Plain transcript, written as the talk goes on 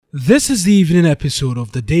This is the evening episode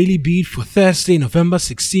of the Daily Beat for Thursday, November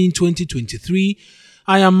 16, 2023.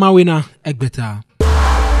 I am Mawina Egbeta.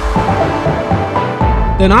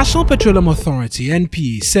 The National Petroleum Authority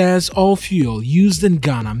 (NPA) says all fuel used in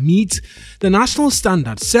Ghana meets the national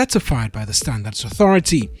standards certified by the Standards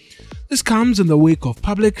Authority. This comes in the wake of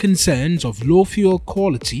public concerns of low fuel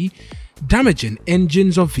quality damaging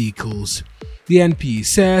engines of vehicles. The NPA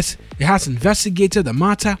says it has investigated the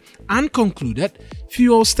matter and concluded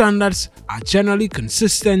fuel standards are generally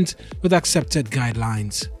consistent with accepted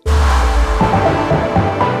guidelines.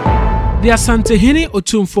 The Asantehene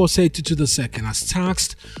Otumfuo Osei II has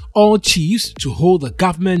tasked all chiefs to hold the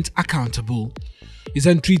government accountable. He's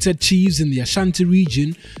entreated chiefs in the Ashanti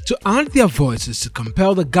region to add their voices to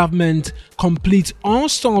compel the government complete all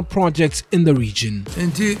stalled projects in the region.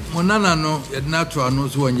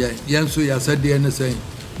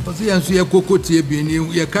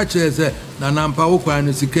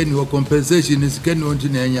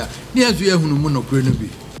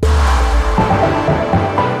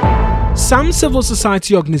 Some civil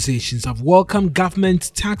society organizations have welcomed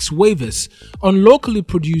government tax waivers on locally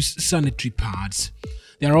produced sanitary pads.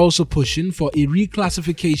 They are also pushing for a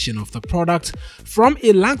reclassification of the product from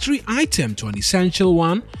a luxury item to an essential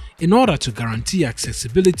one in order to guarantee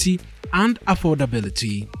accessibility and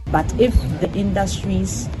affordability. But if the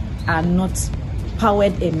industries are not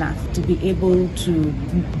powered enough to be able to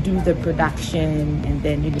do the production and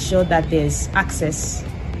then ensure that there's access,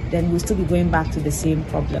 then we'll still be going back to the same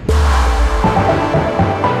problem.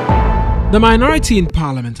 The minority in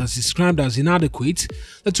Parliament has described as inadequate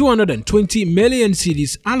the 220 million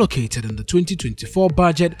cedis allocated in the 2024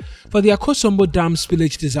 budget for the Akosombo Dam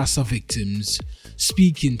spillage disaster victims.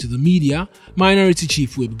 Speaking to the media, Minority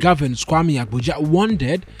Chief Whip Gavin Kwame Agboja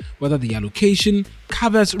wondered whether the allocation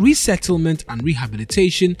covers resettlement and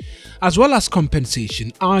rehabilitation as well as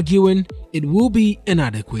compensation, arguing it will be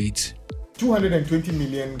inadequate. 220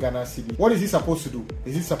 million Ghana cedi. What is it supposed to do?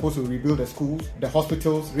 Is it supposed to rebuild the schools, the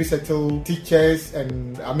hospitals, resettle teachers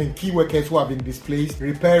and key workers who have been displaced,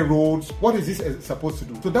 repair roads? What is this supposed to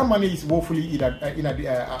do? So that money is woefully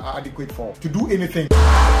inadequate to do anything.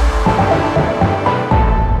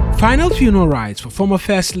 Final funeral rites for former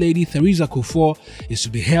First Lady Theresa Kufuor is to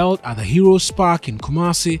be held at the Heroes Park in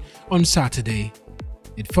Kumasi on Saturday.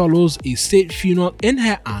 It follows a state funeral in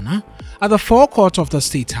her honor at the forecourt of the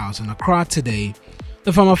State House in Accra today.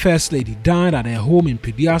 The former First Lady died at her home in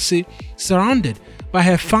Pidiase, surrounded by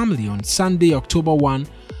her family on Sunday, October 1,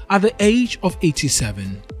 at the age of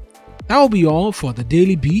 87. That will be all for the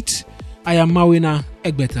Daily Beat. I am Mawina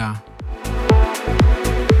Egbeta.